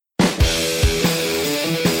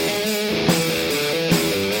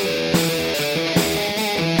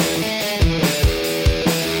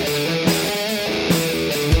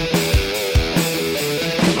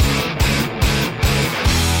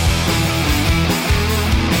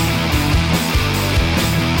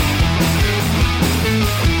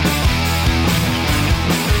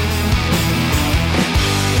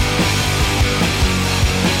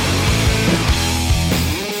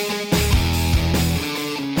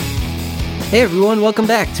Hey everyone, welcome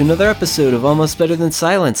back to another episode of Almost Better Than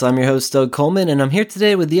Silence. I'm your host, Doug Coleman, and I'm here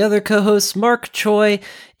today with the other co-host, Mark Choi.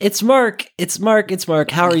 It's Mark.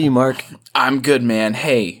 How are you, Mark? I'm good, man.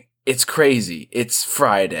 Hey, it's crazy. It's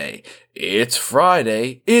Friday. It's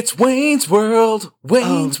Wayne's World.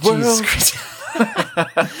 Wayne's World.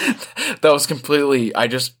 That was completely,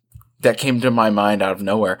 that came to my mind out of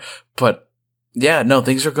nowhere. But yeah, no,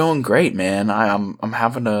 things are going great, man. I'm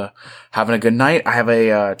having a good night. I have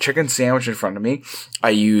a chicken sandwich in front of me.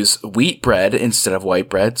 I use wheat bread instead of white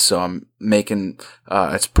bread, so I'm making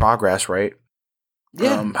it's progress, right?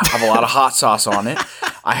 Yeah. I have a lot of hot sauce on it.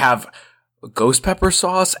 I have ghost pepper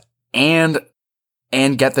sauce and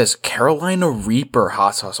get this, Carolina Reaper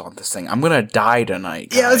hot sauce on this thing. I'm gonna die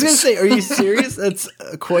tonight, guys. Yeah, I was gonna say, are you serious? That's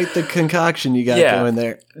quite the concoction you got going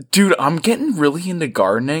there. Dude, I'm getting really into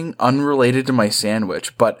gardening, unrelated to my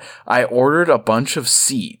sandwich, but I ordered a bunch of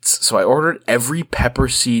seeds. So I ordered every pepper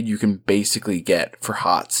seed you can basically get for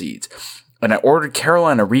hot seeds. And I ordered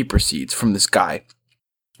Carolina Reaper seeds from this guy.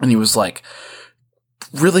 And he was like,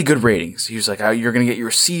 really good ratings. He was like, you're gonna get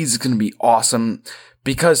your seeds, it's gonna be awesome.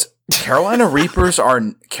 Because Carolina Reapers are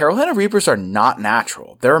not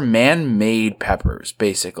natural. They're man-made peppers,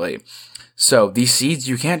 basically. So these seeds,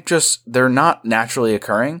 they're not naturally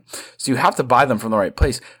occurring. So you have to buy them from the right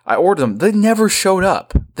place. I ordered them. They never showed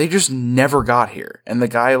up. They just never got here. And the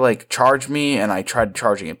guy charged me and I tried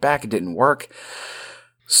charging it back. It didn't work.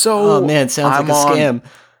 So oh man, sounds like a scam.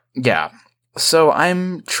 Yeah. So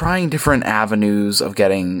I'm trying different avenues of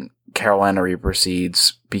getting Carolina Reaper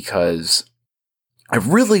seeds because I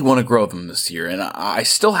really want to grow them this year, and I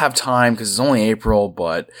still have time because it's only April,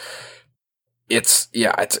 but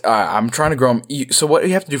I'm trying to grow them. So what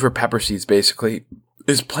you have to do for pepper seeds, basically,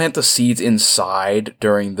 is plant the seeds inside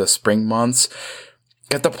during the spring months,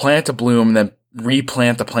 get the plant to bloom, then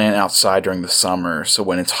replant the plant outside during the summer, so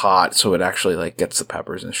when it's hot, so it actually, gets the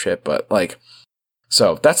peppers and shit, but,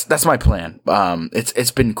 so that's my plan.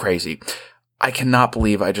 It's been crazy. I cannot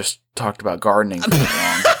believe I just talked about gardening for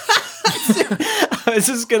that long. I was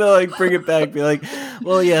just gonna bring it back, be like,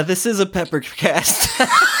 well, yeah, this is a pepper cast.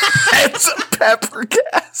 It's a pepper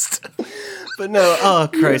cast. But no, oh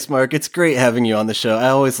Christ, Mark, it's great having you on the show. I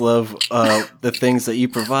always love the things that you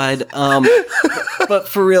provide. But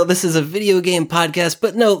for real, this is a video game podcast.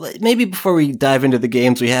 But no, maybe before we dive into the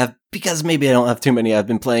games we have, because maybe I don't have too many I've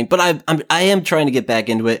been playing, but I am trying to get back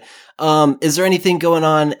into it. Is there anything going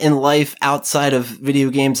on in life outside of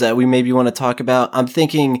video games that we maybe want to talk about? I'm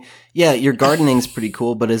thinking, yeah, your gardening's pretty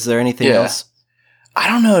cool, but is there anything else? I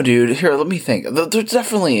don't know, dude. Here, let me think. There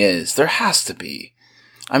definitely is. There has to be.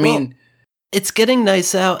 I mean, it's getting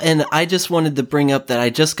nice out, and I just wanted to bring up that I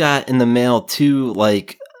just got in the mail two,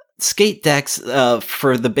 skate decks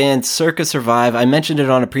for the band Circa Survive. I mentioned it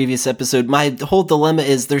on a previous episode. My whole dilemma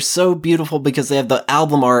is they're so beautiful because they have the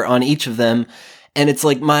album art on each of them. And it's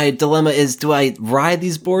my dilemma is, do I ride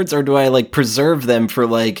these boards or do I preserve them for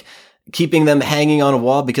keeping them hanging on a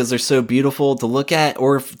wall because they're so beautiful to look at,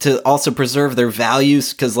 or to also preserve their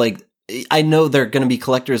values? Cause I know they're going to be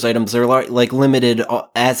collector's items. They're limited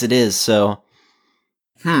as it is. So.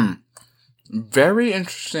 Very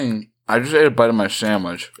interesting. I just ate a bite of my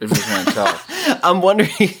sandwich, if you can't tell. I'm wondering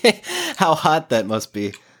how hot that must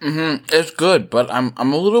be. Mm-hmm. It's good, but I'm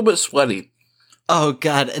a little bit sweaty. Oh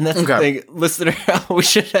God, and that's the thing, listener. We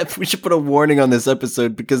should put a warning on this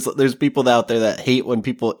episode because there's people out there that hate when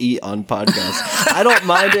people eat on podcasts. I don't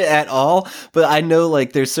mind it at all, but I know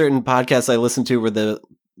there's certain podcasts I listen to where the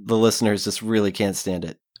listeners just really can't stand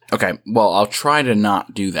it. Okay, well I'll try to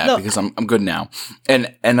not do that because I'm good now,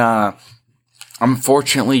 and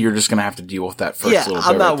unfortunately you're just gonna have to deal with that first little bit.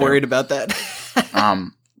 I'm not worried about that.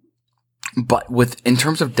 But in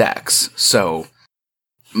terms of decks, so.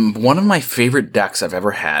 One of my favorite decks I've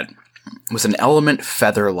ever had was an Element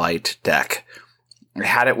Featherlight deck. I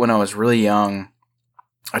had it when I was really young.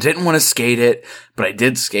 I didn't want to skate it, but I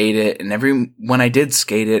did skate it. And when I did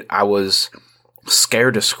skate it, I was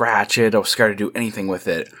scared to scratch it. I was scared to do anything with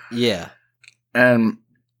it. Yeah. And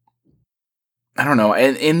I don't know.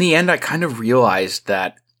 And in the end, I kind of realized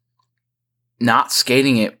that not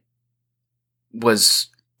skating it was,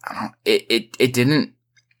 I don't know,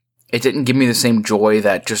 it didn't give me the same joy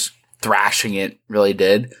that just thrashing it really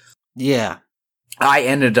did. Yeah. I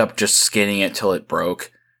ended up just skinning it till it broke.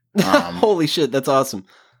 Holy shit, that's awesome.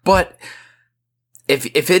 But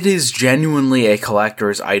if it is genuinely a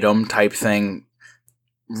collector's item type thing,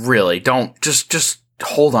 really don't just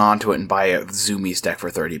hold on to it and buy a Zoomies deck for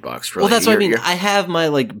 $30. Really. Well, that's what I mean. I have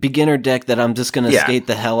my beginner deck that I'm just gonna skate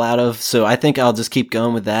the hell out of, so I think I'll just keep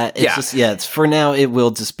going with that. It's it's for now. It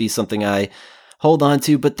will just be something I hold on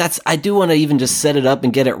to, but I do want to even just set it up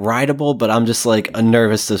and get it rideable, but I'm just like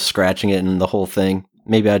nervous of scratching it and the whole thing.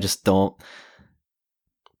 Maybe I just don't.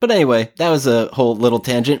 But anyway, that was a whole little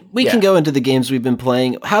tangent. We can go into the games we've been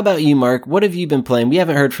playing. How about you, Mark? What have you been playing? We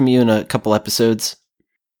haven't heard from you in a couple episodes.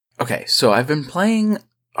 Okay, so I've been playing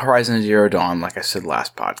Horizon Zero Dawn, like I said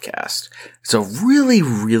last podcast. It's a really,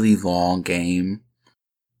 really long game.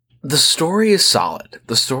 The story is solid.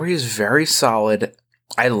 The story is very solid.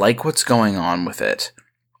 I like what's going on with it.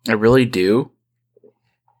 I really do.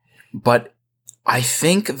 But I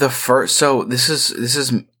think so this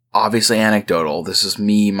is obviously anecdotal. This is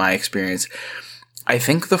my experience. I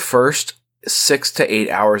think the first 6 to 8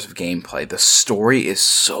 hours of gameplay, the story is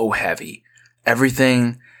so heavy.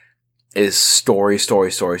 Everything is story.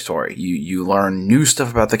 You learn new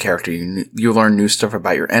stuff about the character. You learn new stuff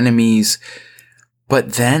about your enemies.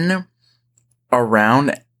 But then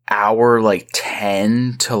around hour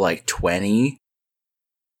 10 to 20,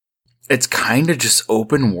 it's kind of just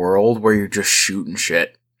open world where you're just shooting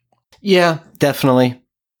shit. Yeah, definitely.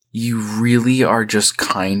 You really are just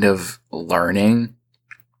kind of learning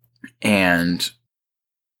and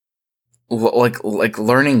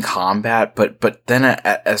learning combat, but then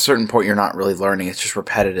at a certain point you're not really learning. It's just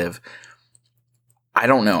repetitive. I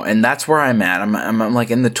don't know. And that's where I'm at. I'm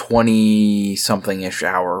like in the 20 something ish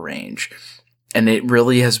hour range. And it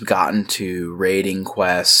really has gotten to raiding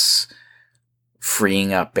quests,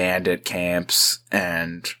 freeing up bandit camps,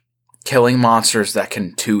 and killing monsters that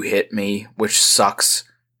can 2-hit me, which sucks.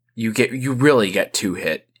 You really get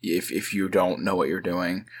 2-hit if you don't know what you're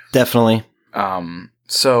doing. Definitely.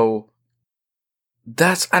 So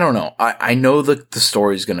I don't know. I know that the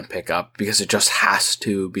story's going to pick up because it just has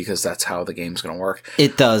to, because that's how the game's going to work.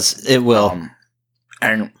 It does. It will.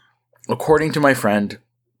 And according to my friend,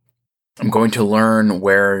 I'm going to learn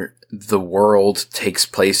where the world takes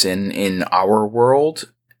place in our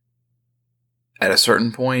world at a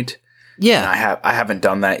certain point. Yeah. And I haven't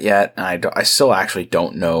done that yet. And I still actually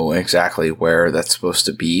don't know exactly where that's supposed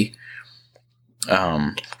to be.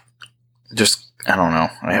 I don't know.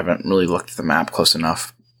 I haven't really looked at the map close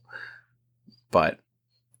enough. But,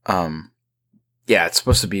 yeah, it's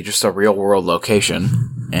supposed to be just a real world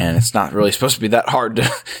location. And it's not really supposed to be that hard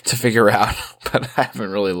to figure out. But I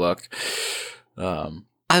haven't really looked. I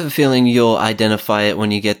have a feeling you'll identify it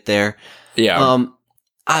when you get there. Yeah.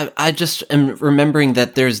 I just am remembering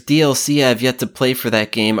that there's DLC I've yet to play for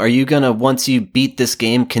that game. Are you gonna, once you beat this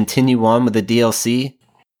game, continue on with the DLC?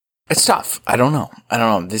 It's tough. I don't know.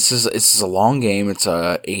 This is a long game. It's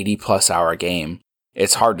a 80+ hour game.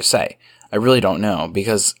 It's hard to say. I really don't know,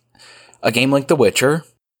 because a game like The Witcher,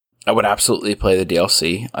 I would absolutely play the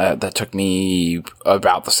DLC. That took me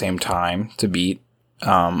about the same time to beat.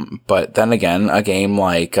 But then again, a game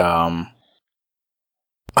like, I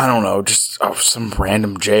don't know, just some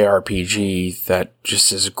random JRPG that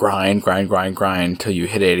just is grind till you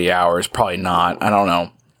hit 80 hours. Probably not. I don't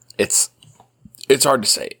know. It's hard to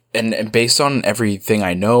say. And based on everything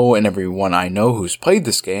I know and everyone I know who's played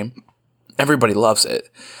this game, everybody loves it.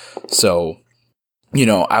 So,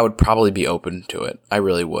 I would probably be open to it. I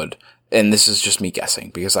really would. And this is just me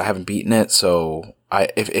guessing because I haven't beaten it. So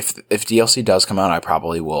if DLC does come out, I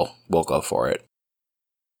probably will go for it.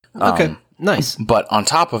 Okay. Nice. But on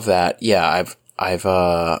top of that, yeah, I've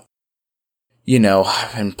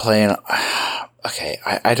been playing. Okay,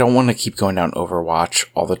 I don't want to keep going down Overwatch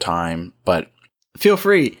all the time, but feel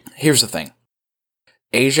free. Here's the thing.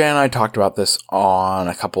 AJ and I talked about this on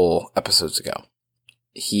a couple episodes ago.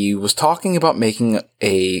 He was talking about making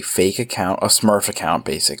a fake account, a Smurf account,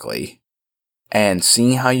 basically, and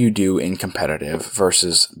seeing how you do in competitive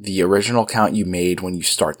versus the original account you made when you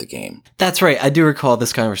start the game. That's right. I do recall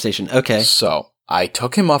this conversation. Okay. So I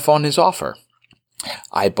took him up on his offer.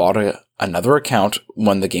 I bought another account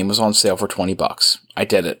when the game was on sale for $20. I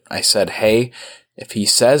did it. I said, hey, if he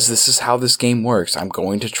says this is how this game works, I'm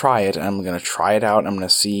going to try it. And I'm going to try it out. And I'm going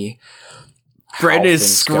to see. Brandon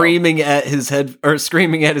is screaming at his head or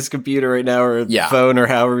screaming at his computer right now, or phone, or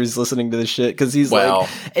however he's listening to this shit, because he's like,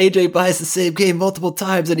 AJ buys the same game multiple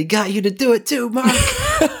times and he got you to do it too, Mark.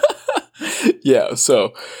 Yeah,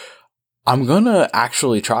 so I'm gonna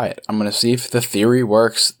actually try it. I'm gonna see if the theory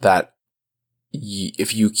works that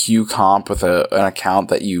if you queue comp with an account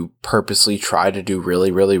that you purposely try to do really,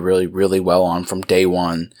 really, really, really well on from day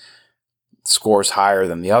one, scores higher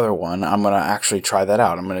than the other one. I'm going to actually try that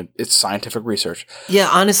out. It's scientific research. Yeah,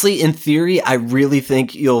 honestly, in theory, I really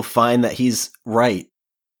think you'll find that he's right.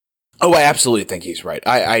 Oh, I absolutely think he's right.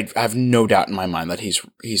 I have no doubt in my mind that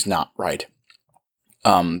he's not right.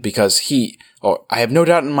 Because I have no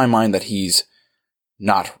doubt in my mind that he's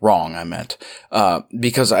not wrong, I meant.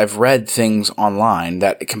 Because I've read things online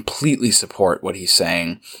that completely support what he's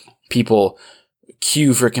saying. People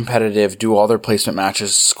queue for competitive, do all their placement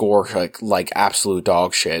matches, score like absolute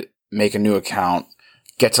dog shit, make a new account,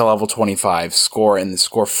 get to level 25, score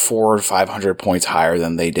 400 to 500 points higher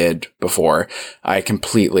than they did before. I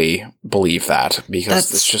completely believe that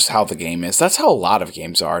because it's just how the game is. That's how a lot of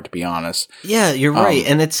games are, to be honest. Yeah, you're right.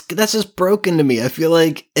 And that's just broken to me. I feel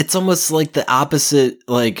like it's almost like the opposite,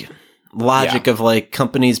 like, logic of like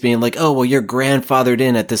companies being like, oh, well, you're grandfathered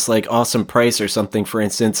in at this like awesome price or something, for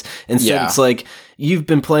instance. Instead, it's like, you've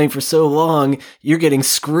been playing for so long, you're getting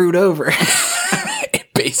screwed over.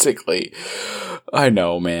 Basically. I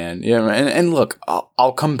know, man. Yeah, and look,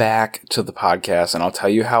 I'll come back to the podcast and I'll tell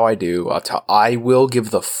you how I do. I will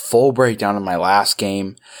give the full breakdown of my last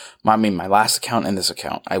game. My last account and this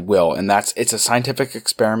account. I will. And it's a scientific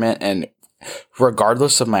experiment, and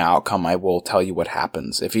regardless of my outcome, I will tell you what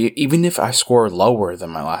happens. Even if I score lower than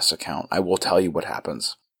my last account, I will tell you what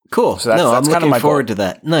happens. Cool. So I'm looking forward to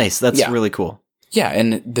that. Nice. That's really cool. Yeah,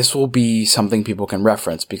 and this will be something people can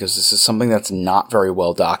reference because this is something that's not very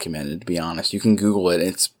well documented, to be honest. You can Google it.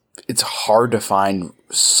 It's hard to find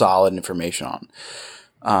solid information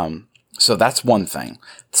on. So that's one thing.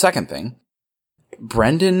 The second thing,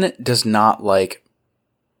 Brendan does not like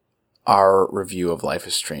our review of Life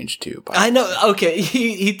is Strange 2. I know. Okay,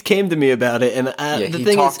 he came to me about it, and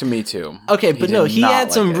he talked to me too. Okay, but no, he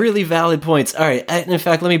had some really valid points. All right, in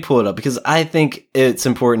fact, let me pull it up because I think it's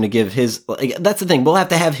important to give his. That's the thing. We'll have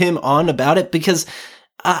to have him on about it because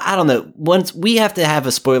I don't know. Once we have to have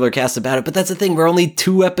a spoiler cast about it, but that's the thing. We're only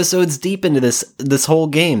 2 episodes deep into this whole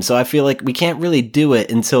game, so I feel like we can't really do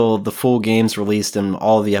it until the full game's released and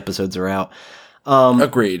all the episodes are out.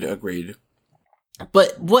 Agreed.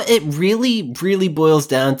 But what it really, really boils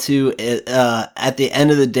down to at the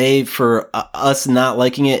end of the day for us not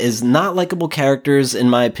liking it is not likable characters, in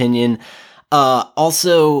my opinion.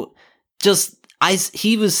 Also, just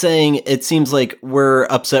he was saying it seems like we're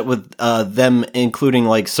upset with them including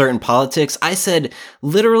like certain politics. I said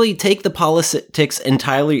literally take the politics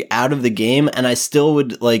entirely out of the game, and I still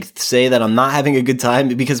would like say that I'm not having a good time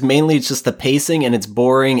because mainly it's just the pacing and it's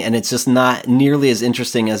boring and it's just not nearly as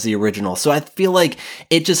interesting as the original. So I feel like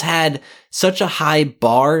it just had such a high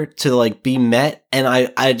bar to like be met, and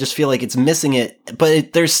I just feel like it's missing it,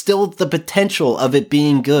 but there's still the potential of it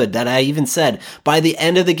being good. That I even said by the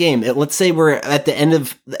end of the game, let's say we're at the end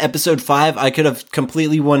of episode 5, I could have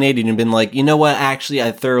completely 180'd and been like, you know what, actually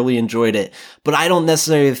I thoroughly enjoyed it, but I don't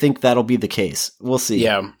necessarily think that'll be the case. We'll see.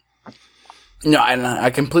 Yeah. No, and I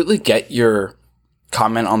completely get your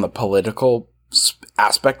comment on the political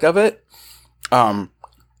aspect of it. And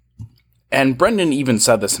Brendan even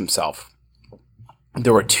said this himself.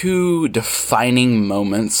 There were 2 defining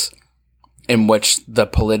moments in which the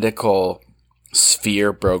political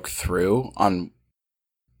sphere broke through on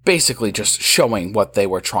basically just showing what they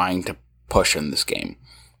were trying to push in this game.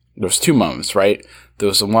 There was 2 moments, right? There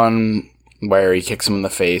was the one where he kicks him in the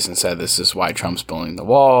face and said, this is why Trump's building the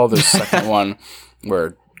wall. There's the second one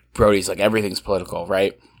where Brody's like, everything's political,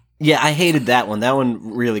 right? Yeah, I hated that one. That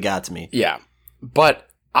one really got to me. Yeah, but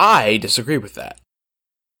I disagree with that.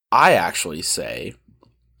 I actually say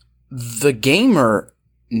the gamer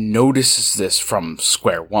notices this from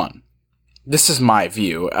square one. This is my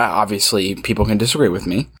view. Obviously, people can disagree with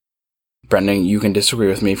me. Brendan, you can disagree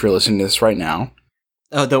with me if you're listening to this right now.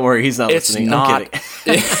 Oh, don't worry. He's not listening. I'm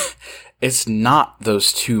kidding. It's not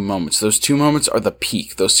those 2 moments. Those 2 moments are the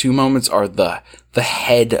peak. Those 2 moments are the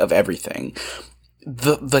head of everything.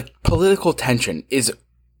 The political tension is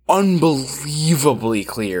unbelievably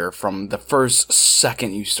clear from the first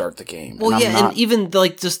second you start the game. Well, and even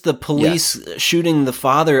like just the police shooting the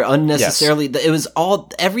father unnecessarily. It was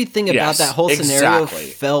everything about that whole scenario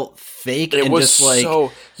felt fake. It was just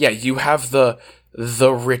like you have the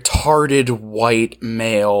retarded white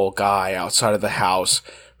male guy outside of the house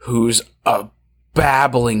who's a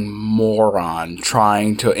babbling moron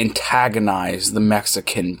trying to antagonize the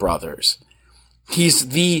Mexican brothers. He's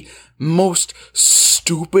the most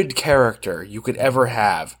stupid character you could ever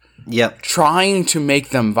have. Yep. Trying to make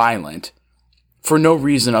them violent for no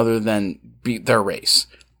reason other than their race.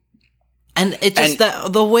 And it just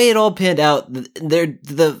that the way it all panned out,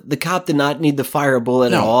 the cop did not need to fire a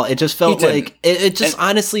bullet at all. It just felt like it just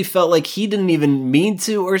honestly felt like he didn't even mean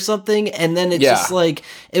to or something. And then it just like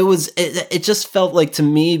it just felt like to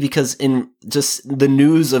me, because in just the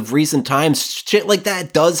news of recent times, shit like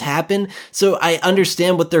that does happen. So I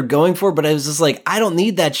understand what they're going for, but I was just like, I don't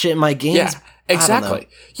need that shit in my games. Yeah, exactly.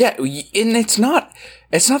 Yeah, and it's not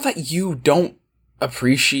that you don't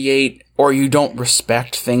appreciate or you don't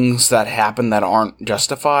respect things that happen that aren't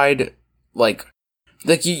justified. Like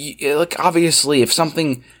obviously if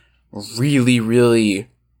something really, really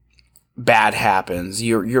bad happens,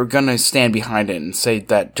 you're gonna stand behind it and say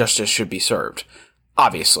that justice should be served.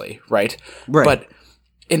 Obviously, right? Right. But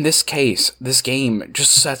in this case, this game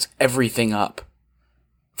just sets everything up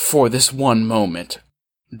for this one moment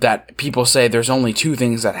that people say there's only two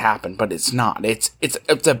things that happen, but it's not. It's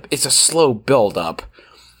a slow build up.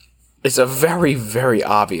 It's a very, very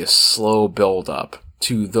obvious slow build up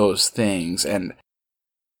to those things, and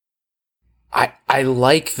I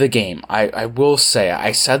like the game. I will say,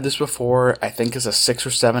 I said this before, I think it's a 6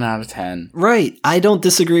 or 7 out of 10. Right. I don't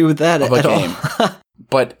disagree with that at all.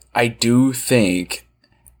 But I do think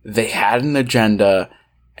they had an agenda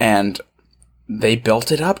and they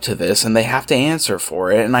built it up to this and they have to answer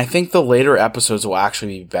for it. And I think the later episodes will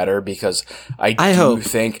actually be better because I do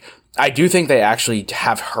think they actually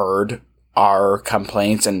have heard our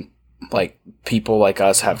complaints and like people like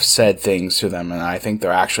us have said things to them. And I think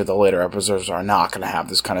the later episodes are not going to have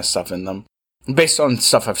this kind of stuff in them based on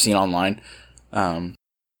stuff I've seen online.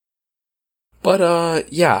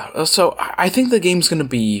 Yeah, so I think the game's going to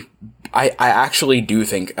be... I actually do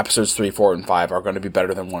think episodes 3, 4, and 5 are going to be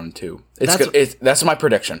better than 1 and 2. That's my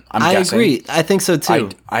prediction. I agree. I think so too.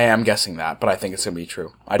 I am guessing that, but I think it's going to be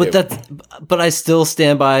true. But I still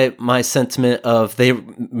stand by my sentiment of they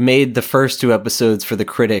made the first 2 episodes for the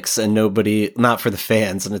critics and not for the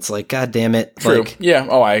fans. And it's like, God damn it. True. Yeah.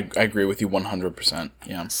 Oh, I agree with you 100%.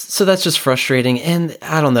 Yeah. So that's just frustrating. And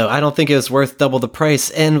I don't know. I don't think it was worth double the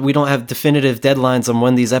price. And we don't have definitive deadlines on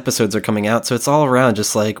when these episodes are coming out. So it's all around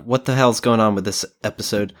just like, what the hell's going on with this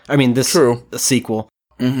episode? I mean, this sequel.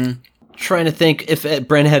 Mm-hmm. Trying to think if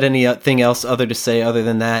Brent had anything else to say other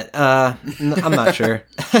than that. I'm not sure.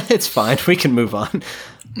 It's fine. We can move on.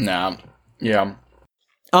 Nah. Yeah.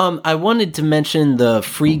 I wanted to mention the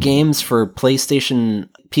free games for PlayStation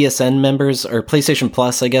PSN members, or PlayStation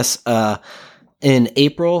Plus, I guess, in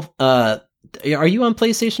April. Are you on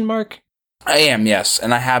PlayStation, Mark? I am, yes.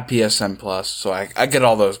 And I have PSN Plus, so I get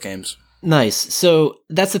all those games. Nice. So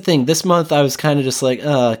that's the thing. This month I was kind of just like,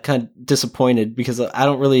 kind of disappointed because I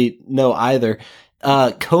don't really know either.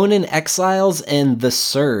 Conan Exiles and The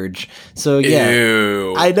Surge. So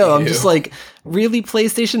yeah, I know. I'm just like, really,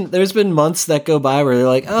 PlayStation? There's been months that go by where they're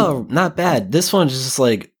like, oh, not bad. This one's just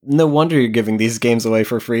like, no wonder you're giving these games away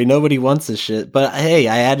for free. Nobody wants this shit. But hey,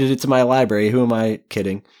 I added it to my library. Who am I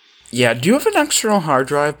kidding? Yeah. Do you have an external hard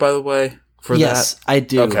drive, by the way, for that? Yes, I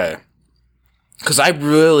do. Okay. Because I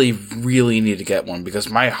really, really need to get one because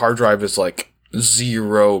my hard drive is like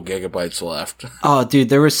 0 gigabytes left. Oh, dude,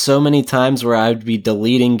 there were so many times where I would be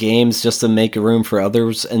deleting games just to make room for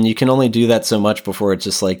others, and you can only do that so much before it's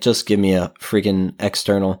just like, just give me a freaking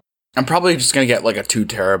external. I'm probably just going to get like a 2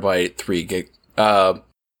 terabyte, 3 gig,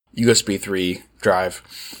 USB 3 drive.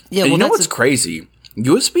 Yeah, well, you know what's crazy?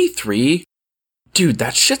 USB 3, dude,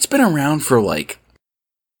 that shit's been around for like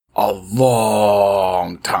a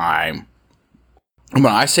long time. When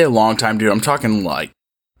I say a long time, dude, I'm talking like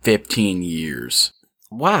 15 years.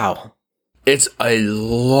 Wow. It's a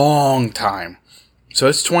long time. So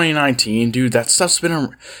it's 2019, dude. That stuff's been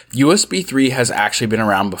around. USB 3 has actually been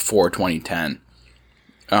around before 2010.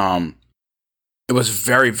 It was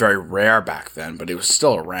very, very rare back then, but it was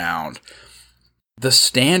still around. The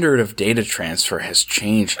standard of data transfer has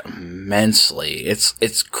changed immensely.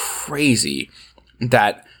 It's crazy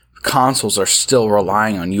that consoles are still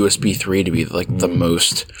relying on USB 3 to be like the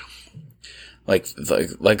most like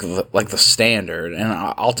the standard, and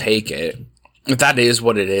I'll take it. If that is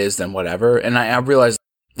what it is, then whatever. And I realize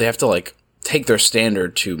they have to like take their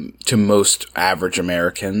standard to most average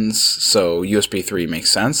Americans, so USB 3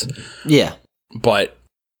 makes sense. Yeah. But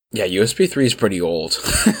yeah, USB 3 is pretty old.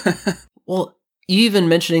 Well, you even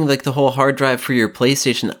mentioning like the whole hard drive for your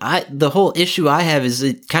PlayStation, the whole issue I have is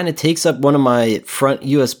it kind of takes up one of my front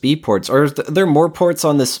USB ports. Or are there more ports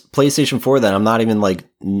on this PlayStation 4 that I'm not even like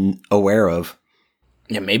aware of?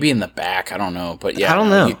 Yeah, maybe in the back. I don't know, but yeah, I don't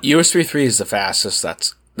know. USB 3 is the fastest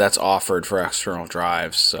that's offered for external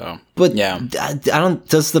drives. So, but yeah, I don't.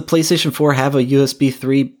 Does the PlayStation 4 have a USB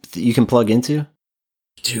 3 that you can plug into?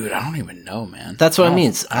 Dude, I don't even know, man. That's what I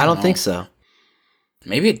mean. I don't think so.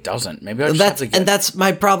 Maybe it doesn't. Maybe I just have to get... And that's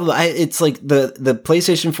my problem. It's like the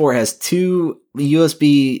PlayStation 4 has 2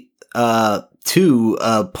 USB 2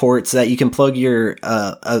 ports that you can plug your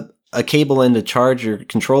a cable in to charge your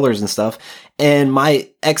controllers and stuff. And my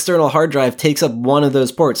external hard drive takes up one of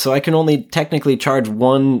those ports, so I can only technically charge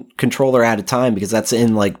one controller at a time because that's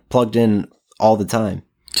plugged in all the time.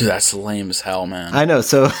 Dude, that's lame as hell, man. I know.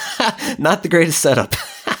 So not the greatest setup.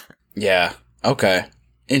 Yeah. Okay.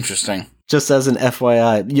 Interesting. Just as an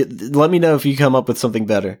FYI. Let me know if you come up with something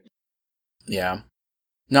better. Yeah.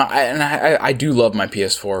 No, I do love my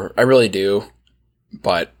PS4. I really do.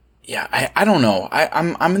 But yeah, I don't know.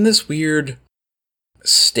 I'm in this weird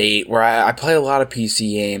state where I play a lot of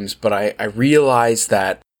PC games, but I realize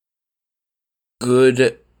that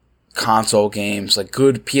good console games, like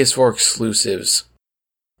good PS4 exclusives,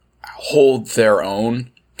 hold their own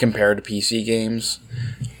compared to PC games.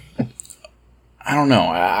 I don't know.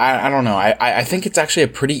 I don't know. I think it's actually a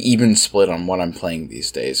pretty even split on what I'm playing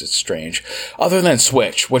these days. It's strange. Other than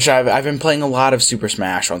Switch, which I've been playing a lot of Super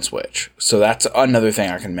Smash on Switch. So that's another thing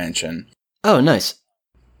I can mention. Oh, nice.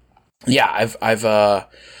 Yeah,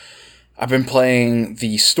 I've been playing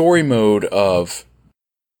the story mode of,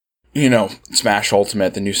 Smash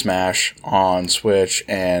Ultimate, the new Smash on Switch,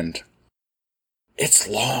 and it's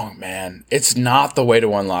long, man. It's not the way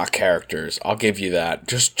to unlock characters. I'll give you that.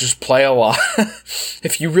 Just play a lot.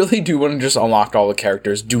 If you really do want to just unlock all the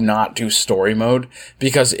characters, do not do story mode,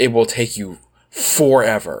 because it will take you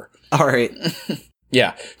forever. All right.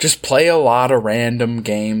 Yeah, just play a lot of random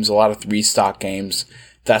games, a lot of 3-stock games.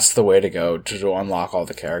 That's the way to go to unlock all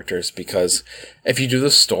the characters, because if you do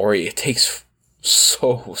the story, it takes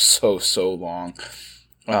so long.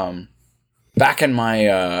 Back in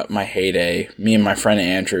my heyday, me and my friend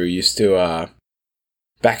Andrew used to,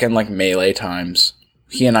 back in like Melee times,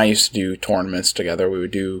 he and I used to do tournaments together. We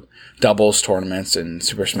would do doubles tournaments in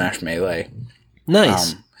Super Smash Melee.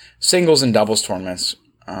 Nice. Singles and doubles tournaments.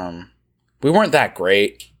 We weren't that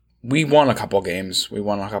great. We won a couple games. We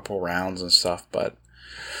won a couple rounds and stuff, but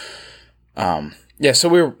yeah, so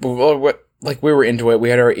we were into it. We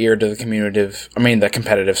had our ear to the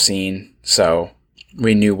competitive scene, so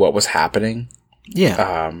we knew what was happening.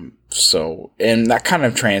 Yeah. And that kind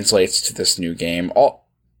of translates to this new game.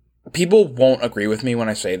 People won't agree with me when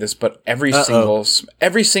I say this, but every single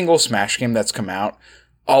Smash game that's come out,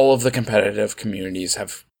 all of the competitive communities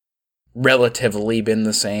have relatively been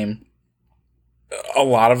the same. A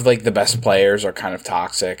lot of like the best players are kind of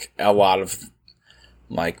toxic. A lot of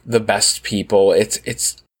like the best people,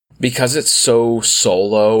 it's because it's so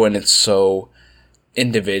solo and it's so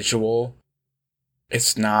individual.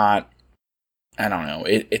 It's not, I don't know.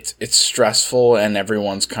 It's stressful and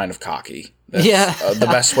everyone's kind of cocky. That's, the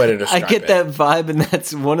best way to describe it. I get that vibe, and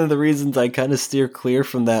that's one of the reasons I kind of steer clear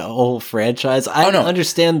from that whole franchise. I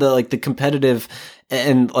understand the competitive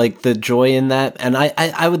and like the joy in that, and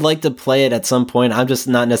I would like to play it at some point. I'm just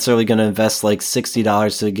not necessarily going to invest like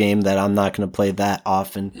 $60 to a game that I'm not going to play that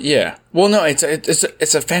often. Yeah, well, no, it's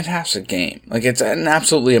a fantastic game. Like, it's an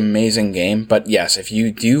absolutely amazing game. But yes, if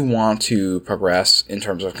you do want to progress in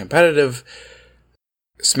terms of competitive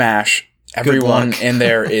Smash, everyone in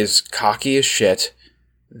there is cocky as shit.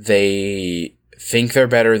 They think they're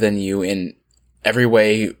better than you in every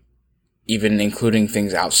way, even including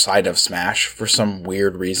things outside of Smash for some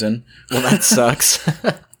weird reason. Well, that sucks.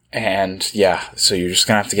 And yeah, so you're just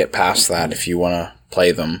gonna have to get past that if you want to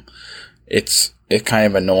play them. It's kind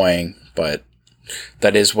of annoying, but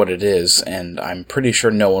that is what it is, and I'm pretty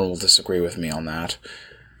sure no one will disagree with me on that.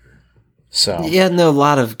 So yeah, no, a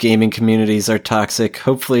lot of gaming communities are toxic.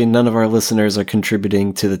 Hopefully none of our listeners are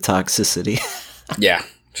contributing to the toxicity. Yeah,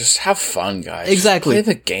 just have fun, guys. Exactly. Just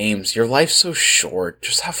play the games. Your life's so short.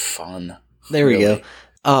 Just have fun. There we go.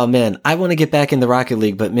 Oh, man, I want to get back in the Rocket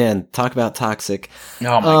League, but man, talk about toxic.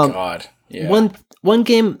 Oh my God. Yeah. One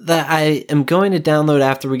game that I am going to download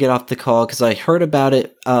after we get off the call, because I heard about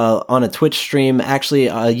it on a Twitch stream. Actually,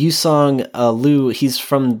 Yusong Liu, he's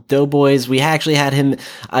from Doughboys. We actually had him,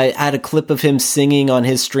 I had a clip of him singing on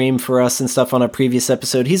his stream for us and stuff on a previous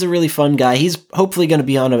episode. He's a really fun guy. He's hopefully going to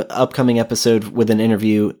be on an upcoming episode with an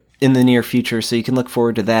interview in the near future, so you can look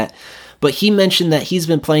forward to that. But he mentioned that he's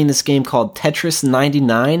been playing this game called Tetris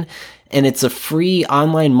 99, and it's a free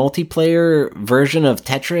online multiplayer version of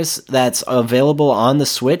Tetris that's available on the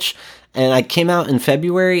Switch. And I came out in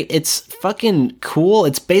February. It's fucking cool.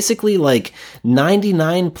 It's basically like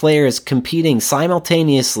 99 players competing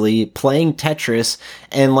simultaneously playing Tetris.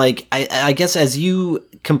 And like, I guess as you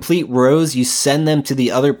complete rows, you send them to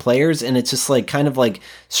the other players, and it's just like kind of like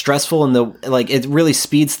stressful, and it really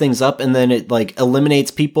speeds things up, and then it like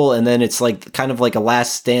eliminates people, and then it's like kind of like a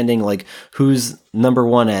last standing, like who's number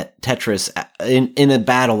one at Tetris in a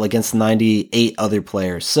battle against 98 other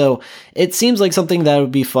players. So it seems like something that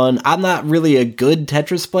would be fun. I'm not really a good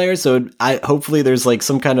Tetris player, so hopefully there's like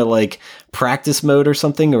some kind of like practice mode or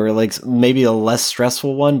something, or like maybe a less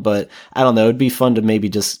stressful one, but I don't know. It'd be fun to maybe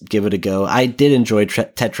just give it a go. I did enjoy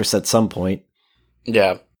Tetris at some point.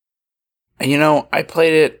 Yeah. And I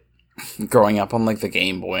played it growing up on like the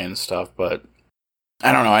Game Boy and stuff, but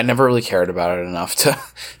I don't know. I never really cared about it enough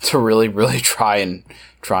to really, really try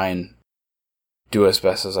and do as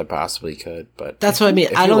best as I possibly could. But that's what I mean.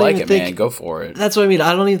 If I you don't like even it, think, man, go for it. That's what I mean.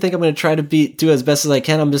 I don't even think I'm going to try to do as best as I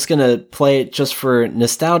can. I'm just going to play it just for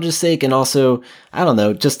nostalgia's sake, and also, I don't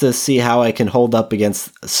know, just to see how I can hold up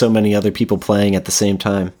against so many other people playing at the same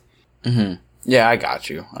time. Mm-hmm. Yeah, I got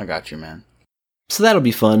you, man. So that'll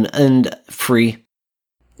be fun and free.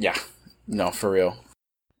 Yeah, no, for real.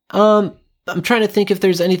 I'm trying to think if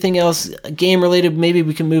there's anything else game related. Maybe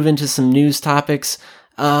we can move into some news topics.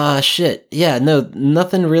 Shit. Yeah, no,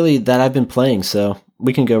 nothing really that I've been playing, so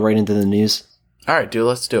we can go right into the news. All right, dude,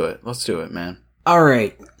 let's do it. Let's do it, man. All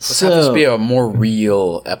right. Let's have this be a more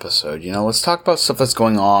real episode, you know? Let's talk about stuff that's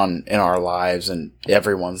going on in our lives and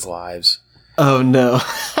everyone's lives. Oh, no.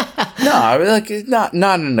 No, I mean, like,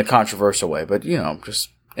 not in a controversial way, but, you know, just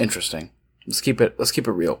interesting. Let's keep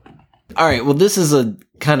it real. All right, well, this is a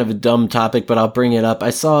kind of a dumb topic, but I'll bring it up. I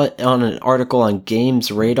saw it on an article on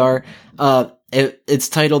Games Radar. It's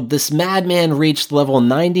titled, "This Madman Reached Level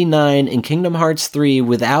 99 in Kingdom Hearts 3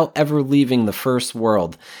 Without Ever Leaving the First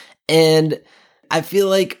World." And I feel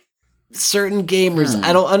like certain gamers,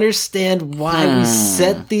 I don't understand why we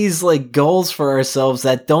set these like goals for ourselves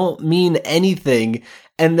that don't mean anything.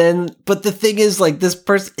 And then, but the thing is, like, this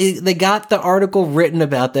person, they got the article written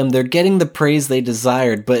about them. They're getting the praise they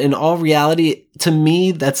desired. But in all reality, to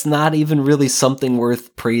me, that's not even really something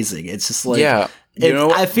worth praising. It's just like, yeah, you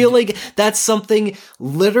know, I feel like that's something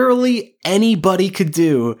literally anybody could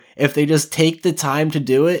do if they just take the time to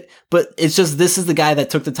do it. But it's just, this is the guy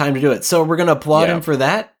that took the time to do it. So we're going to applaud him for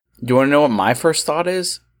that. Do you want to know what my first thought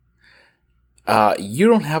is? You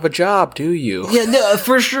don't have a job, do you? Yeah, no,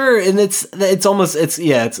 for sure. And it's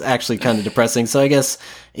actually kind of depressing. So I guess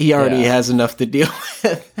he already has enough to deal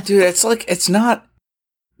with. Dude, it's like, it's not,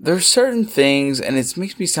 there's certain things, and it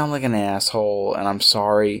makes me sound like an asshole, and I'm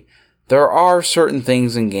sorry. There are certain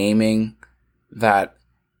things in gaming that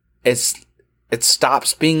it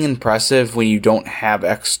stops being impressive when you don't have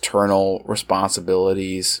external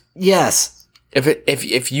responsibilities. Yes.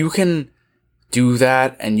 If you can do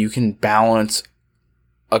that and you can balance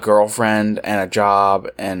a girlfriend and a job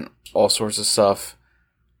and all sorts of stuff,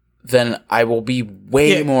 then I will be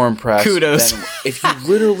way more impressed. Kudos. Than if you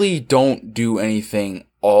literally don't do anything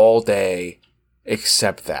all day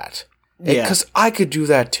except that. Because I could do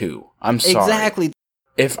that too. I'm sorry. Exactly.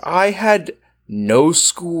 If I had no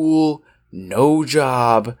school, no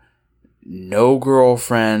job, no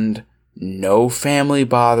girlfriend, no family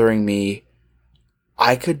bothering me,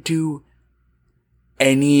 I could do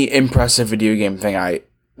any impressive video game thing I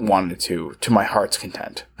wanted to my heart's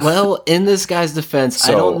content. Well, in this guy's defense,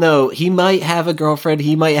 I don't know. He might have a girlfriend,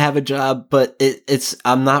 he might have a job, but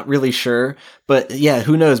I'm not really sure. But yeah,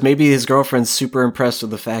 who knows? Maybe his girlfriend's super impressed with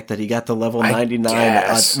the fact that he got to level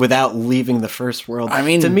 99 without leaving the first world. I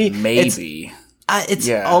mean, to me, maybe. It's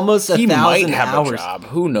almost 1,000 hours. He might have a job.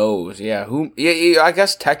 Who knows? Yeah, I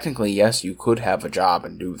guess technically, yes, you could have a job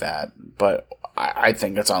and do that, but I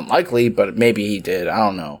think it's unlikely, but maybe he did. I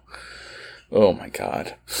don't know. Oh my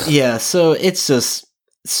god. Yeah, so it's just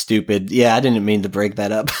stupid. Yeah, I didn't mean to break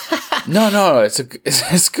that up. No,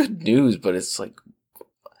 it's good news, but it's like,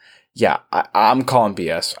 yeah, I'm calling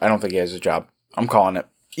BS. I don't think he has a job. I'm calling it.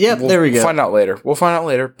 Yep, there we go. We'll find out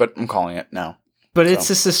later, but I'm calling it now. But it's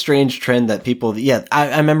just a strange trend that people,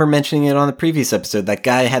 I remember mentioning it on the previous episode. That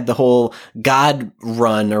guy had the whole God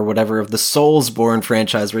run or whatever of the Soulsborne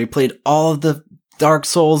franchise where he played all of the Dark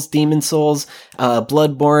Souls, Demon Souls,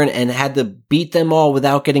 Bloodborne, and had to beat them all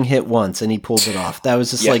without getting hit once, and he pulled it off. That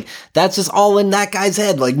was just like, that's just all in that guy's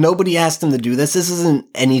head. Like, nobody asked him to do this. This isn't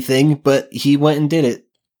anything, but he went and did it.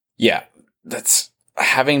 Yeah, that's,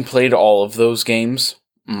 having played all of those games,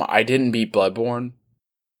 I didn't beat Bloodborne,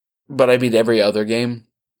 but I beat every other game.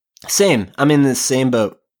 Same. I'm in the same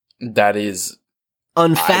boat. That is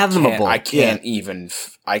unfathomable. I can't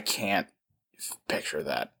picture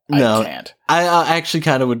that. No, I can't. I actually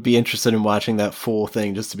kind of would be interested in watching that full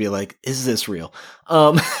thing just to be like, is this real?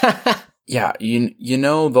 Yeah, you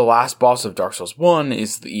know, the last boss of Dark Souls 1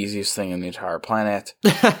 is the easiest thing on the entire planet.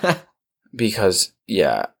 Because,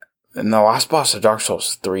 and the last boss of Dark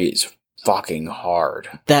Souls 3 is fucking hard.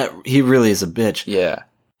 That, he really is a bitch. Yeah.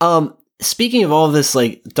 Speaking of all this,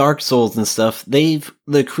 like, Dark Souls and stuff,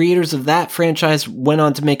 the creators of that franchise went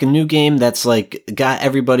on to make a new game that's, like, got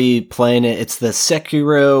everybody playing it. It's the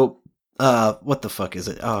Sekiro, what the fuck is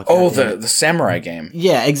it? The samurai game.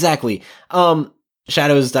 Yeah, exactly.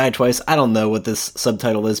 Shadows Die Twice. I don't know what this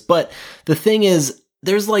subtitle is, but the thing is,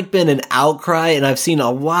 there's, like, been an outcry, and I've seen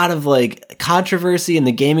a lot of, like, controversy in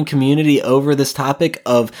the gaming community over this topic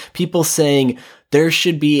of people saying, there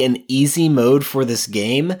should be an easy mode for this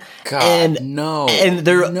game. God, and no. And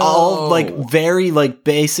they're all like very like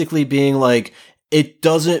basically being like, it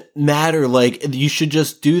doesn't matter. Like, you should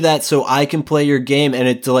just do that so I can play your game, and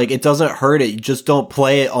it like, it doesn't hurt it. You just don't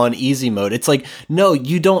play it on easy mode. It's like, no,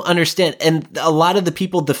 you don't understand. And a lot of the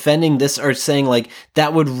people defending this are saying like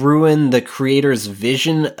that would ruin the creator's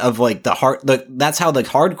vision of like that's how the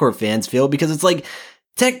hardcore fans feel, because it's like,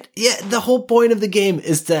 the whole point of the game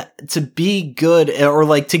is to be good, or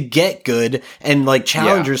like to get good and like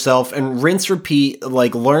challenge yourself and rinse, repeat,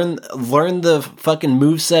 like learn the fucking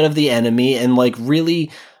moveset of the enemy and like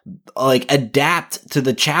really like adapt to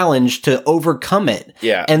the challenge to overcome it.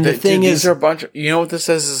 Yeah. And the thing is, these are a bunch of, you know what this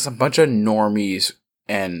is? It's a bunch of normies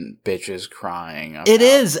and bitches crying. It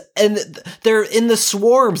is. And they're in the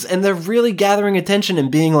swarms and they're really gathering attention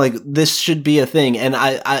and being like, this should be a thing. And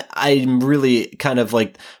I'm really kind of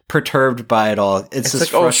like perturbed by it all. It's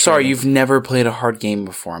just like, oh, sorry, you've never played a hard game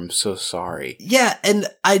before. I'm so sorry. Yeah. And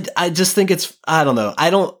I just think it's, I don't know.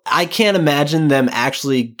 I can't imagine them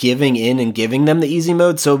actually giving in and giving them the easy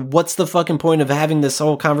mode. So what's the fucking point of having this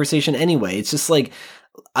whole conversation anyway? It's just like,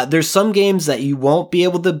 there's some games that you won't be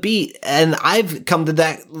able to beat, and I've come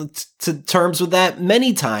to terms with that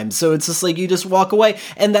many times. So it's just like, you just walk away,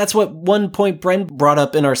 and that's what one point Brent brought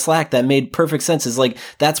up in our Slack that made perfect sense. Is like,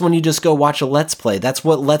 that's when you just go watch a Let's Play. That's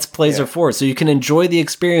what Let's Plays are for, so you can enjoy the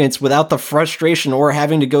experience without the frustration or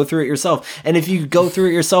having to go through it yourself. And if you go through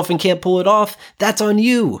it yourself and can't pull it off, that's on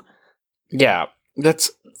you. Yeah,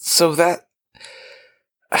 it's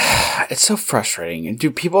so frustrating. And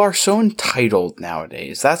dude, people are so entitled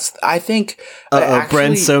nowadays. I think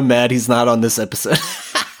Brent's so mad he's not on this episode.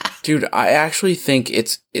 Dude, I actually think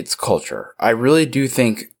it's culture. I really do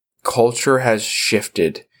think culture has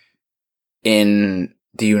shifted in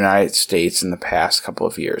the United States in the past couple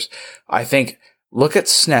of years. I think, look at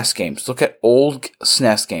SNES games. Look at old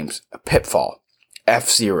SNES games. Pitfall,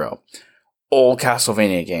 F-Zero, old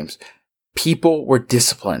Castlevania games. People were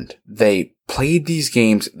disciplined. They played these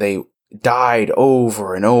games. They died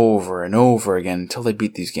over and over and over again until they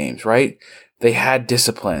beat these games, right? They had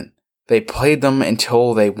discipline. They played them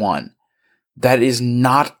until they won. That is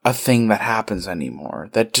not a thing that happens anymore.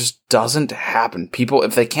 That just doesn't happen. People,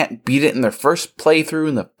 if they can't beat it in their first playthrough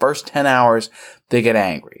in the first 10 hours, they get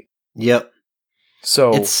angry. Yep.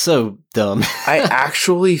 So it's so dumb. I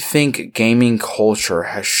actually think gaming culture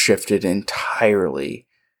has shifted entirely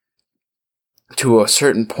to a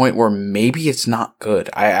certain point where maybe it's not good.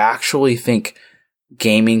 I actually think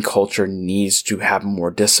gaming culture needs to have more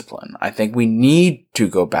discipline. I think we need to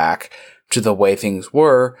go back to the way things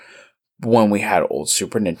were when we had old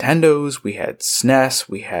Super Nintendos, we had SNES,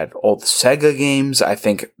 we had old Sega games. I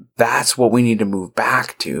think that's what we need to move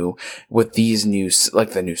back to with these new,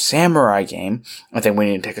 like the new Samurai game. I think we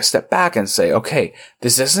need to take a step back and say, okay,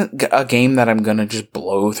 this isn't a game that I'm going to just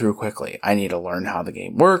blow through quickly. I need to learn how the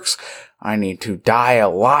game works. I need to die a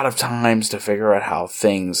lot of times to figure out how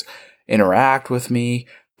things interact with me.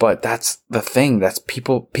 But that's the thing. That's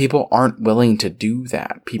people aren't willing to do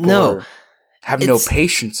that. People have no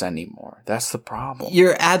patience anymore. That's the problem.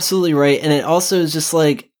 You're absolutely right. And it also is just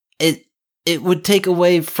like, it would take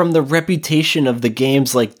away from the reputation of the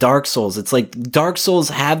games like Dark Souls. It's like Dark Souls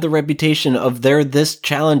have the reputation of they're this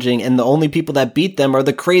challenging, and the only people that beat them are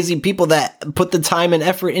the crazy people that put the time and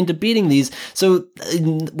effort into beating these. So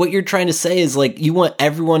what you're trying to say is like, you want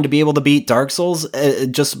everyone to be able to beat Dark Souls,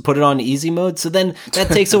 just put it on easy mode. So then that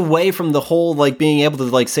takes away from the whole like being able to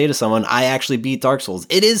like say to someone, I actually beat Dark Souls.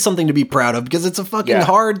 It is something to be proud of because it's a fucking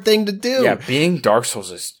hard thing to do. Yeah, being Dark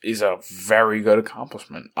Souls is a very good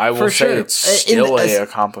accomplishment. I will say it's still an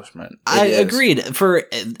accomplishment. Agreed.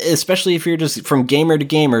 Especially if you're just from gamer to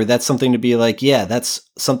gamer, that's something to be like, yeah, that's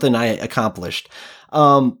something I accomplished.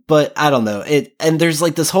 But I don't know and there's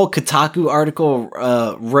like this whole Kotaku article,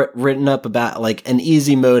 written up about like an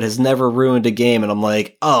easy mode has never ruined a game. And I'm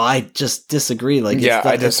like, oh, I just disagree. Like,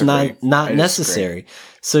 it's not necessary.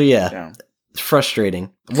 So it's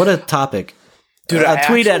frustrating. What a topic. Dude,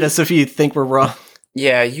 tweet at us if you think we're wrong.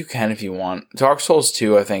 Yeah, you can if you want. Dark Souls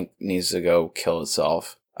 2, I think, needs to go kill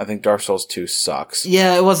itself. I think Dark Souls 2 sucks.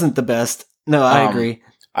 Yeah, it wasn't the best. No, I agree.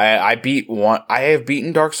 I have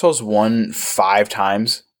beaten Dark Souls 1 5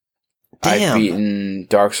 times. Damn. I've beaten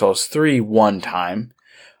Dark Souls 3 1 time.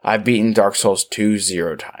 I've beaten Dark Souls 2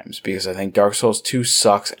 0 times because I think Dark Souls 2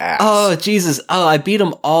 sucks ass. Oh, Jesus. Oh, I beat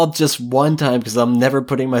them all just one time because I'm never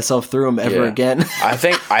putting myself through them ever again. I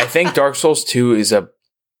think Dark Souls 2 is a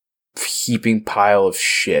heaping pile of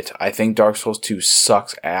shit. I think Dark Souls 2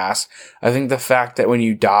 sucks ass. I think the fact that when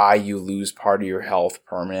you die, you lose part of your health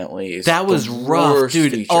permanently is that was rough,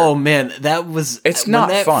 dude. Feature. Oh man, that was. It's not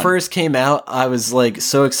when that fun. first came out, I was like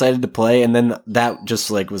so excited to play, and then that just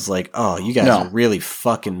like was like, oh, you guys are really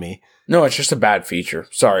fucking me. No, it's just a bad feature.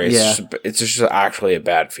 Sorry, it's just actually a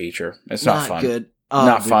bad feature. It's not fun. Good.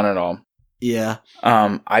 Not fun at all. Yeah.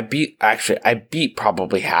 I beat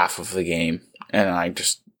probably half of the game, and I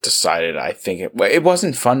just decided I think it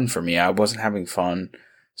wasn't fun for me. I wasn't having fun,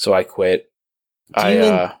 so I quit. Do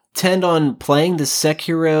you intend on playing the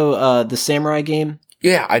Sekiro, the samurai game?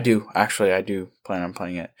 Yeah, I do. Actually, I do plan on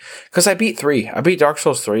playing it because I beat 3. I beat Dark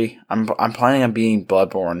Souls 3. I'm planning on beating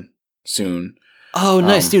Bloodborne soon. Oh,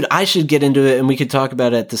 nice, dude! I should get into it, and we could talk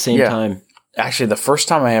about it at the same time. Actually, the first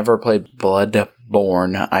time I ever played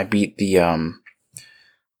Bloodborne, I beat the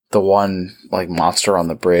one like monster on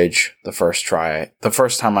the bridge the first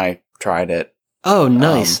time I tried it. Oh,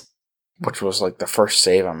 nice. Which was like the first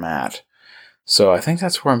save I'm at. So I think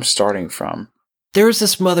that's where I'm starting from. There was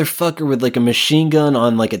this motherfucker with like a machine gun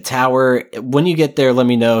on like a tower. When you get there, let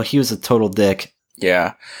me know. He was a total dick.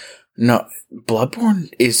 Yeah. No, Bloodborne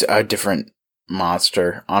is a different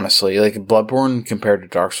monster, honestly. Like Bloodborne compared to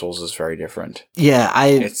Dark Souls is very different. Yeah,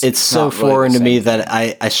 it's so foreign to me that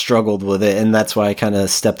I struggled with it, and that's why I kind of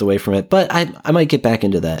stepped away from it. But I might get back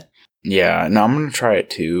into that. Yeah, no, I'm gonna try it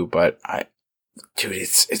too. But dude,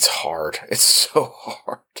 it's hard. It's so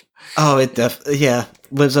hard. Oh, it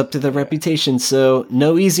lives up to the reputation. So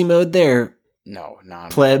no easy mode there. No,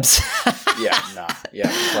 not plebs. Plebs.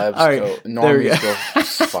 All right, normies go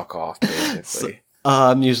fuck off, basically.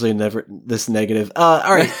 I'm usually never this negative.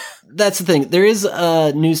 All right, that's the thing. There is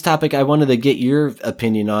a news topic I wanted to get your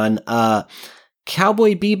opinion on.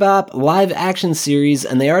 Cowboy Bebop live action series,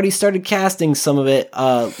 and they already started casting some of it.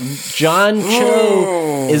 John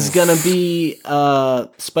Cho is gonna be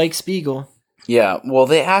Spike Spiegel. Yeah, well,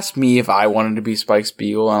 they asked me if I wanted to be Spike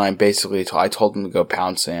Spiegel, and I told them to go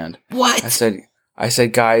pound sand. What? I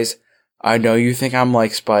said, guys, I know you think I'm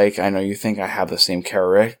like Spike. I know you think I have the same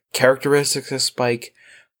characteristics as Spike,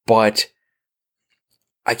 but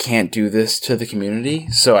I can't do this to the community.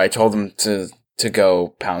 So I told them to go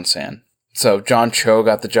pound sand. So John Cho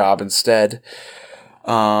got the job instead.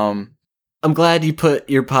 I'm glad you put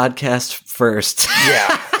your podcast first.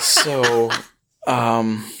 Yeah. So,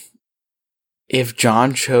 if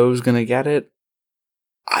John Cho's gonna get it,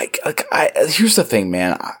 here's the thing,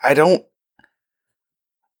 man.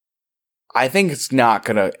 I think it's not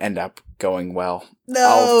gonna end up going well.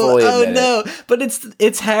 No, but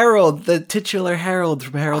it's Harold, the titular Harold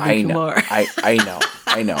from Harold and Kumar. I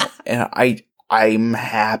know, and I'm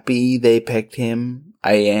happy they picked him.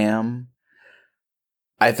 I am.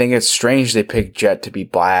 I think it's strange they picked Jet to be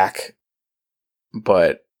black,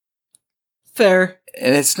 but fair.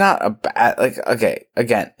 And it's not a bad,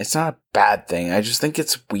 it's not a bad thing. I just think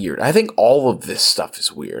it's weird. I think all of this stuff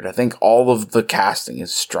is weird. I think all of the casting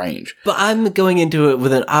is strange. But I'm going into it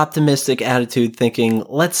with an optimistic attitude, thinking,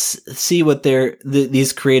 let's see what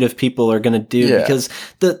these creative people are going to do, because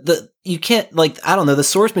you can't, I don't know, the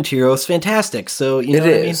source material is fantastic. So, you know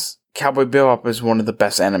what I mean? Cowboy Bebop is one of the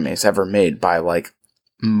best animes ever made by,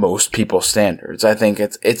 most people's standards. I think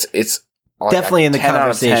it's definitely in the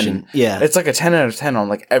conversation. Yeah. It's like a 10 out of 10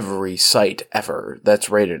 on every site ever that's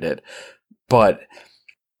rated it. But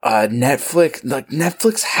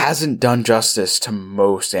Netflix hasn't done justice to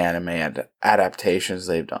most anime adaptations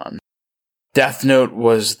they've done. Death Note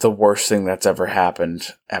was the worst thing that's ever happened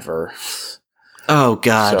ever. Oh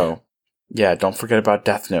god. So, yeah, don't forget about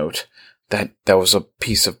Death Note. That was a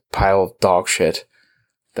pile of dog shit.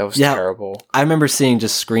 That was terrible. I remember seeing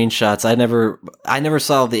just screenshots. I never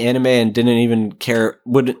saw the anime and didn't even care.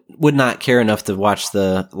 Would not care enough to watch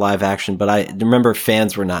the live action. But I remember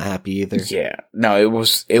fans were not happy either. Yeah, no, it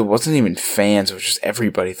wasn't even fans. It was just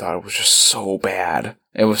everybody thought it was just so bad.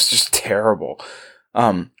 It was just terrible.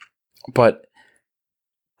 But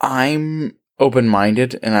I'm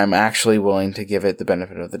open-minded and I'm actually willing to give it the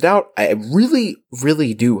benefit of the doubt. I really,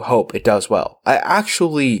 really do hope it does well. I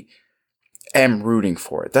actually am rooting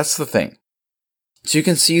for it. That's the thing. So you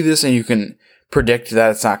can see this and you can predict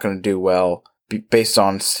that it's not going to do well based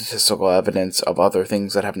on statistical evidence of other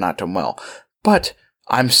things that have not done well. But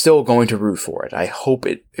I'm still going to root for it. I hope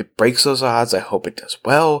it breaks those odds. I hope it does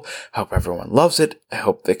well. I hope everyone loves it. I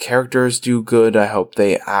hope the characters do good. I hope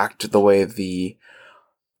they act the way the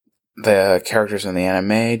characters in the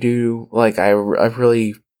anime do. I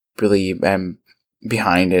really, really am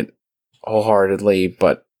behind it wholeheartedly,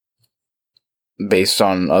 but based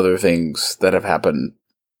on other things that have happened,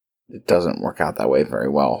 it doesn't work out that way very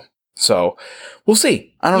well. So we'll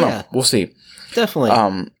see. I don't know. We'll see. Definitely.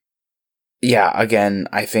 Yeah, again,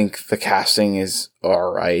 I think the casting is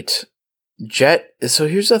all right. Jet. So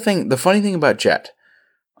here's the thing. The funny thing about Jet.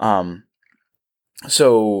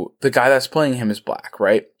 So the guy that's playing him is black,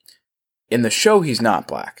 right? In the show, he's not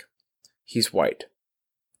black. He's white.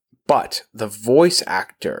 But the voice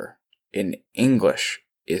actor in English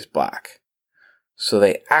is black. So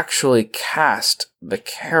they actually cast the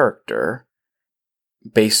character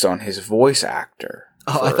based on his voice actor.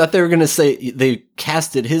 Oh, I thought they were going to say they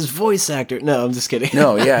casted his voice actor. No, I'm just kidding.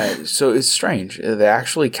 No, yeah. So it's strange. They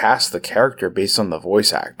actually cast the character based on the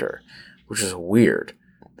voice actor, which is weird.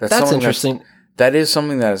 That's interesting. That is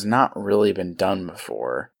something that has not really been done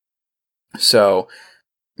before. So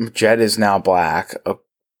Jet is now black,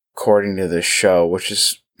 according to the show, which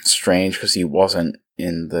is strange because he wasn't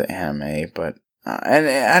in the anime. But and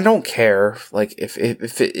I don't care. Like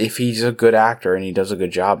if he's a good actor and he does a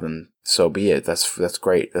good job, then so be it. That's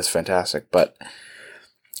great. That's fantastic. But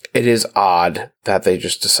it is odd that they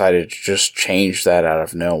just decided to just change that out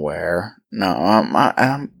of nowhere. No,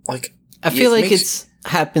 I'm like, I feel like it's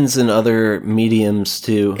happens in other mediums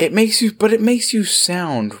too. It makes you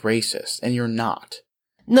sound racist, and you're not.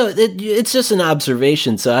 No, it's just an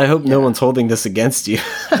observation. So I hope no one's holding this against you.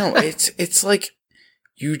 No, it's like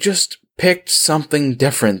you just picked something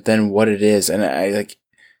different than what it is, and I like.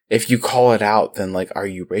 If you call it out, then like, are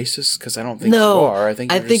you racist? Because I don't think you are. I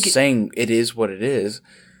think you're just saying it is what it is.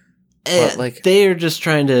 But like, they are just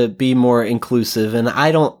trying to be more inclusive, and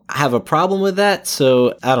I don't have a problem with that.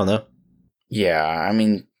 So I don't know. Yeah, I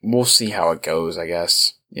mean, we'll see how it goes. I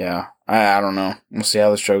guess. Yeah, I don't know. We'll see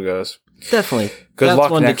how the show goes. Definitely. Good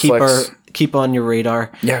luck, Netflix. To keep on your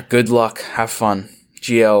radar. Yeah. Good luck. Have fun.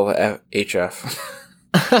 GLHF.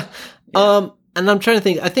 Yeah. And I'm trying to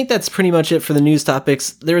think. I think that's pretty much it for the news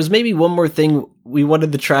topics. There was maybe one more thing we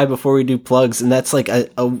wanted to try before we do plugs, and that's like a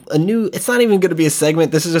new. It's not even going to be a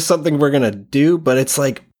segment. This is just something we're going to do, but it's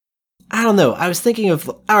like, I don't know. I was thinking of,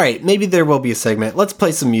 all right, maybe there will be a segment. Let's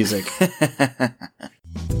play some music.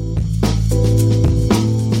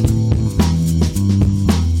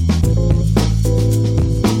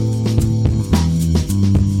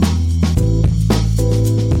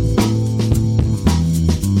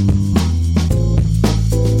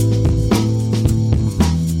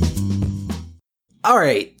 All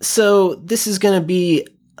right, so this is going to be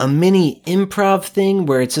a mini improv thing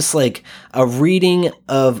where it's just like a reading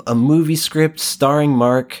of a movie script starring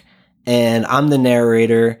Mark, and I'm the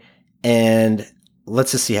narrator, and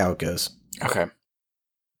let's just see how it goes. Okay.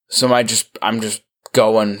 So I'm just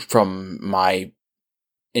going from my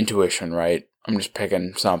intuition, right? I'm just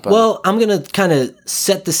picking something. Well, I'm going to kind of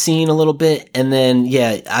set the scene a little bit, and then,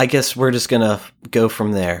 yeah, I guess we're just going to go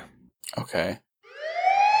from there. Okay.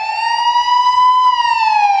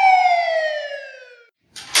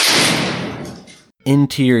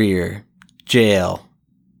 Interior, jail.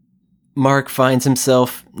 Mark finds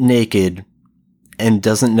himself naked and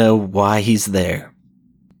doesn't know why he's there.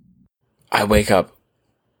 I wake up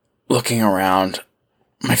looking around.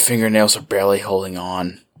 My fingernails are barely holding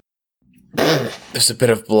on. There's a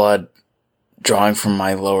bit of blood drawing from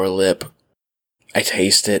my lower lip. I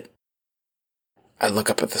taste it. I look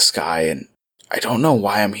up at the sky and I don't know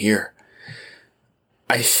why I'm here.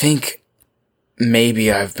 I think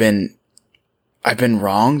maybe I've been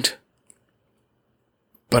wronged,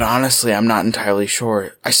 but honestly, I'm not entirely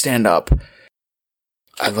sure. I stand up.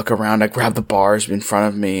 I look around. I grab the bars in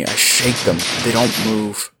front of me. I shake them. They don't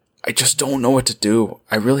move. I just don't know what to do.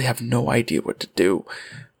 I really have no idea what to do.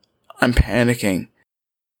 I'm panicking.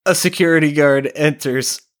 A security guard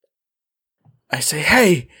enters. I say,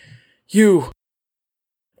 "Hey, you.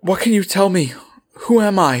 What can you tell me? Who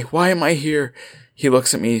am I? Why am I here?" He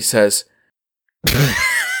looks at me. He says,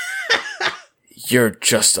 "You're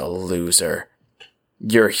just a loser.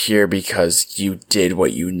 You're here because you did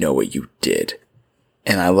what you know what you did."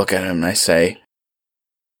 And I look at him and I say,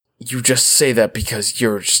 "You just say that because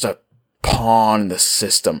you're just a pawn in the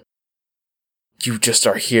system. You just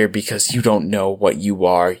are here because you don't know what you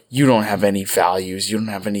are. You don't have any values. You don't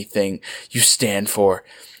have anything you stand for."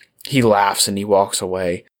 He laughs and he walks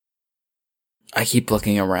away. I keep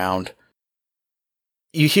looking around.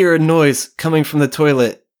 You hear a noise coming from the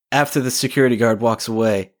toilet after the security guard walks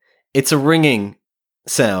away. It's a ringing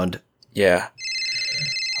sound. Yeah.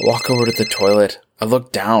 I walk over to the toilet. I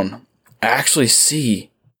look down. I actually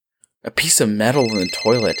see a piece of metal in the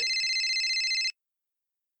toilet.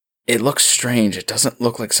 It looks strange. It doesn't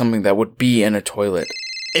look like something that would be in a toilet.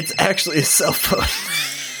 It's actually a cell phone.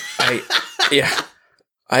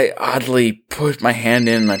 I oddly put my hand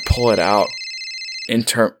in and I pull it out.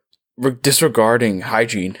 disregarding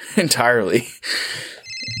hygiene entirely.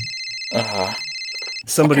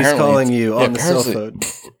 Somebody's calling you on the cell phone.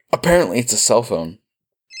 Apparently, it's a cell phone.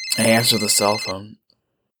 I answer the cell phone.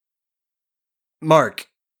 Mark,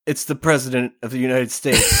 it's the President of the United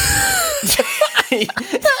States.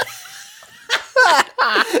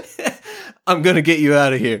 I'm gonna get you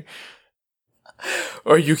out of here.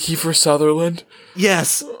 Are you Kiefer Sutherland?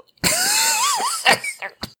 Yes.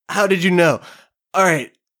 How did you know? All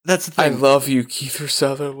right, that's the thing. I love you, Kiefer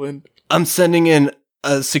Sutherland. I'm sending in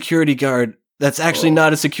a security guard that's actually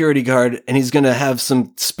not a security guard, and he's gonna have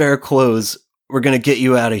some spare clothes. We're gonna get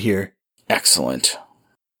you out of here. Excellent.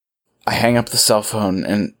 I hang up the cell phone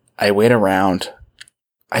and I wait around.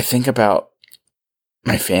 I think about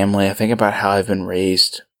my family. I think about how I've been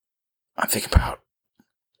raised. I think about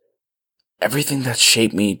everything that's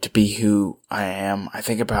shaped me to be who I am. I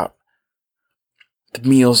think about the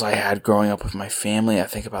meals I had growing up with my family. I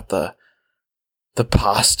think about the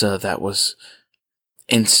pasta that was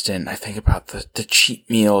instant. I think about the cheap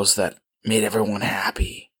meals that made everyone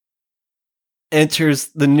happy. Enters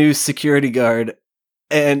the new security guard,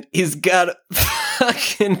 and he's got a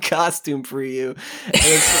fucking costume for you. And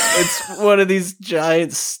it's one of these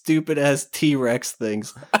giant, stupid-ass T-Rex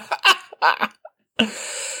things.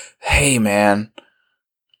 Hey, man.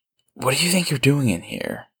 What do you think you're doing in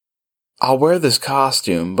here? I'll wear this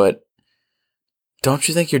costume, but don't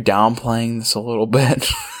you think you're downplaying this a little bit?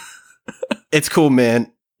 It's cool,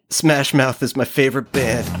 man. Smash Mouth is my favorite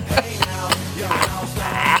band.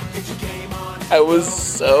 I was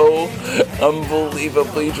so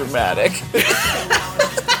unbelievably dramatic.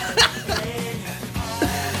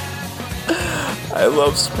 I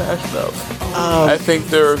love Smash Mouth. I think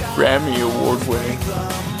they're Grammy Award winning.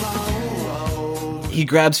 He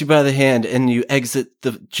grabs you by the hand and you exit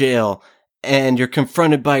the jail, and you're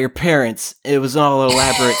confronted by your parents. It was an all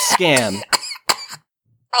elaborate scam.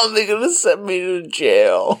 Are they gonna send me to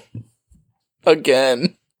jail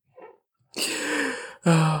again?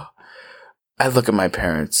 I look at my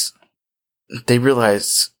parents. They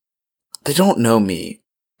realize they don't know me.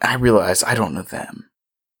 I realize I don't know them.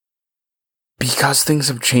 Because things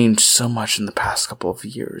have changed so much in the past couple of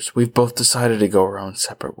years, we've both decided to go our own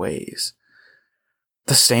separate ways.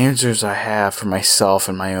 The standards I have for myself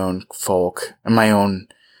and my own folk and my own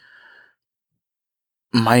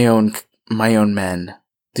men,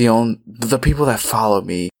 the people that follow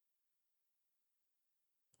me,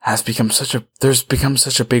 there's become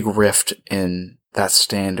such a big rift in that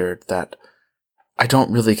standard that I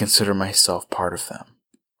don't really consider myself part of them.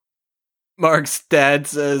 Mark's dad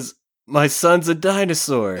says, "My son's a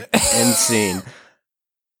dinosaur." End scene.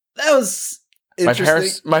 That was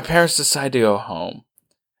interesting. My parents decide to go home.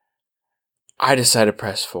 I decide to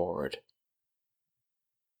press forward.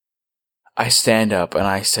 I stand up and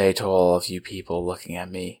I say to all of you people looking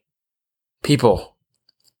at me, people,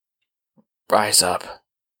 rise up.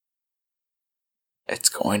 It's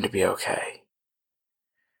going to be okay.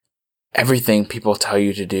 Everything people tell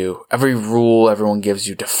you to do, every rule everyone gives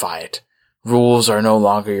you, defy it. Rules are no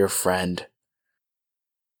longer your friend.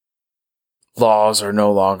 Laws are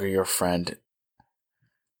no longer your friend.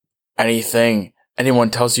 Anything anyone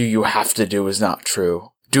tells you you have to do is not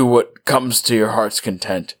true. Do what comes to your heart's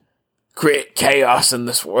content. Create chaos in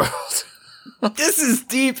this world. This is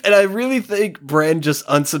deep, and I really think Bren just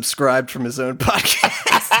unsubscribed from his own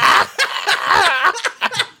podcast.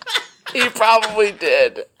 He probably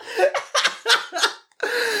did.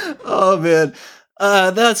 Oh, man.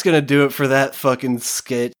 That's gonna do it for that fucking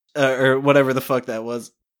skit, or whatever the fuck that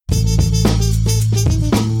was.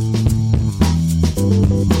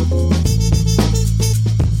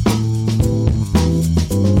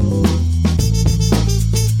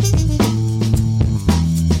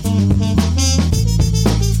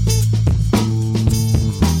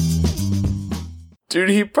 Dude,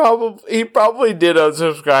 he probably did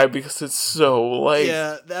unsubscribe because it's so,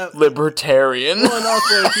 libertarian. Well, and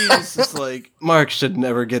also, he's just like, Mark should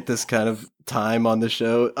never get this kind of time on the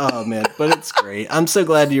show. Oh, man, but it's great. I'm so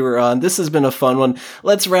glad you were on. This has been a fun one.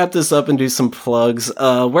 Let's wrap this up and do some plugs.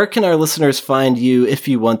 Where can our listeners find you if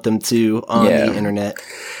you want them to on the internet?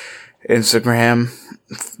 Instagram,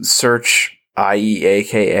 search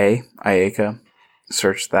IEAKA, Iaka.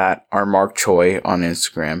 Search that, or Mark Choi on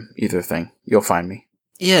Instagram. Either thing. You'll find me.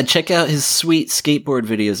 Yeah, check out his sweet skateboard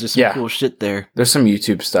videos. There's some cool shit there. There's some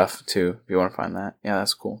YouTube stuff, too, if you want to find that. Yeah,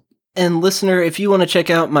 that's cool. And listener, if you want to check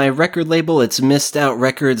out my record label, it's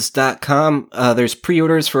missedoutrecords.com. There's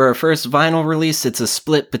pre-orders for our first vinyl release. It's a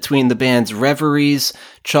split between the bands Reveries,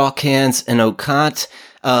 Chalk Hands, and Okant.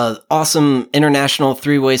 Awesome international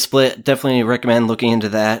three-way split. Definitely recommend looking into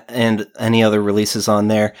that and any other releases on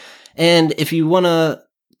there. And if you want to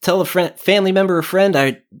tell a friend, family member or friend,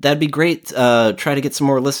 that'd be great. Try to get some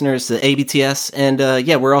more listeners to ABTS. And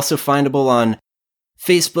yeah, we're also findable on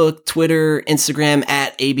Facebook, Twitter, Instagram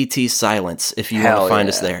at ABT Silence if you want to find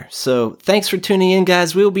us there. So thanks for tuning in,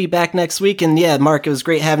 guys. We'll be back next week. And yeah, Mark, it was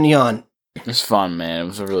great having you on. It was fun, man. It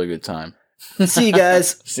was a really good time. See you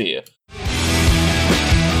guys. See ya.